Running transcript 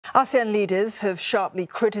ASEAN leaders have sharply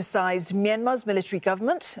criticised Myanmar's military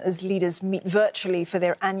government as leaders meet virtually for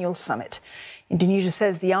their annual summit. Indonesia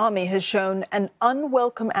says the army has shown an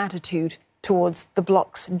unwelcome attitude towards the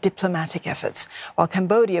bloc's diplomatic efforts, while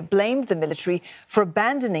Cambodia blamed the military for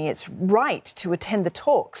abandoning its right to attend the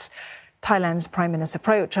talks. Thailand's Prime Minister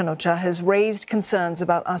Prayut Chan-o-cha has raised concerns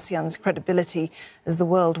about ASEAN's credibility as the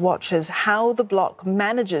world watches how the bloc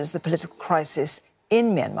manages the political crisis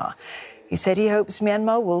in Myanmar. He said he hopes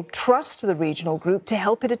Myanmar will trust the regional group to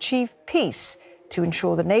help it achieve peace to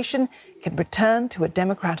ensure the nation can return to a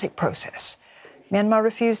democratic process. Myanmar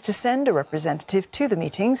refused to send a representative to the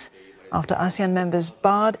meetings after ASEAN members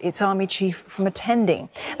barred its army chief from attending.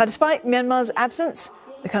 Now, despite Myanmar's absence,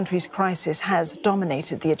 the country's crisis has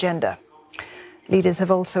dominated the agenda. Leaders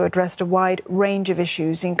have also addressed a wide range of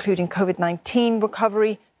issues, including COVID-19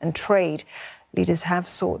 recovery and trade. Leaders have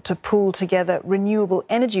sought to pool together renewable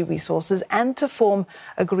energy resources and to form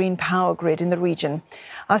a green power grid in the region.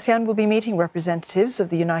 ASEAN will be meeting representatives of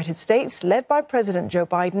the United States, led by President Joe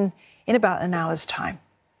Biden, in about an hour's time.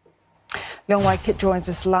 Leong Wai-kit joins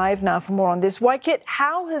us live now for more on this. Wai-kit,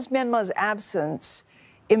 how has Myanmar's absence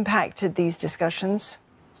impacted these discussions?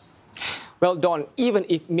 Well, Dawn, even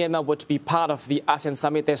if Myanmar were to be part of the ASEAN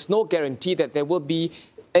Summit, there's no guarantee that there will be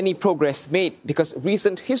any progress made, because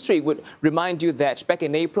recent history would remind you that back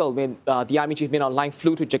in April, when the Army Chief Min Aung Hlaing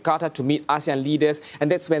flew to Jakarta to meet ASEAN leaders, and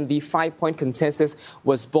that's when the 5-point consensus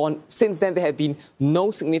was born. Since then, there had been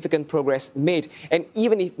no significant progress made. And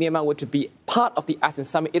even if Myanmar were to be part of the ASEAN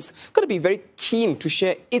Summit, it's going to be very keen to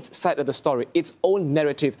share its side of the story, its own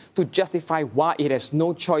narrative, to justify why it has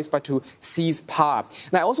no choice but to seize power.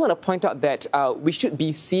 Now, I also want to point out that we should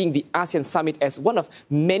be seeing the ASEAN Summit as one of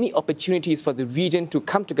many opportunities for the region to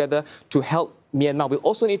come together to help Myanmar. We'll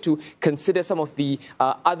also need to consider some of the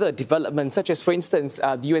other developments, such as, for instance,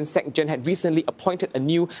 the UN Sec Gen had recently appointed a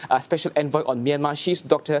new special envoy on Myanmar. She's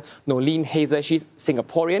Dr. Nolene Hazer. She's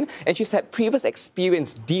Singaporean, and she's had previous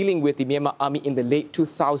experience dealing with the Myanmar army in the late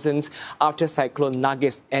 2000s after Cyclone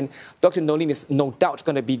Nargis. And Dr. Nolene is no doubt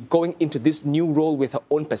going to be going into this new role with her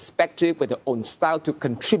own perspective, with her own style to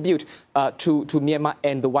contribute to Myanmar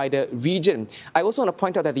and the wider region. I also want to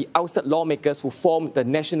point out that the ousted lawmakers who formed the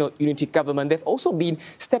National Unity Government, they've also been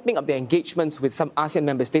stepping up their engagements with some ASEAN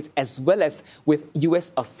member states as well as with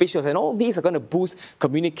US officials. And all these are going to boost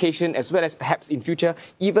communication as well as perhaps in future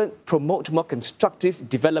even promote more constructive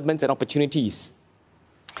developments and opportunities.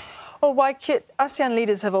 Well, Wai-kit, ASEAN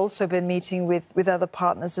leaders have also been meeting with other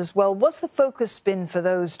partners as well. What's the focus been for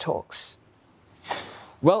those talks?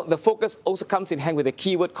 Well, the focus also comes in hand with a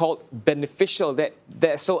keyword called beneficial.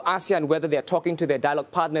 So ASEAN, whether they're talking to their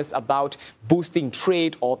dialogue partners about boosting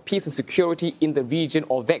trade or peace and security in the region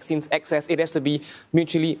or vaccines access, it has to be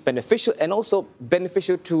mutually beneficial and also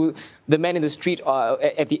beneficial to the man in the street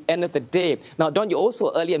at the end of the day. Now, Don, you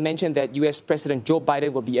also earlier mentioned that US President Joe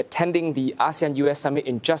Biden will be attending the ASEAN-US Summit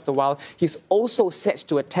in just a while. He's also set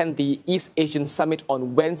to attend the East Asian Summit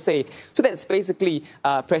on Wednesday. So that's basically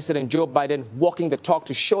President Joe Biden walking the talk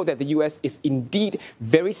to show that the US is indeed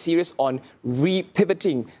very serious on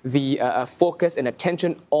repivoting the focus and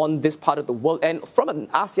attention on this part of the world. And from an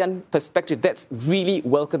ASEAN perspective, that's really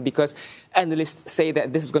welcome, because analysts say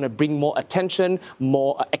that this is going to bring more attention,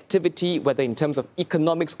 more activity, whether in terms of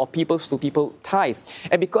economics or people-to-people ties.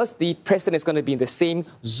 And because the president is going to be in the same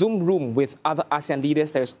Zoom room with other ASEAN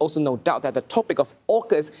leaders, there is also no doubt that the topic of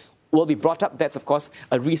AUKUS will be brought up. That's, of course,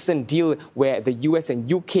 a recent deal where the US and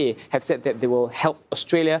UK have said that they will help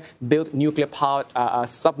Australia build nuclear-powered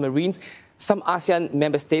submarines. Some ASEAN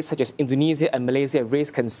member states, such as Indonesia and Malaysia,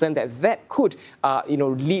 raised concern that that could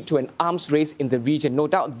lead to an arms race in the region. No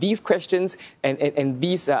doubt these questions and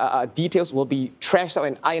these details will be trashed out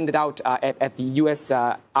and ironed out at the US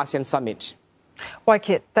ASEAN Summit.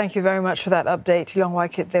 Wai-kit, thank you very much for that update. Leong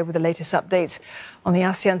Wai-kit there with the latest updates on the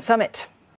ASEAN Summit.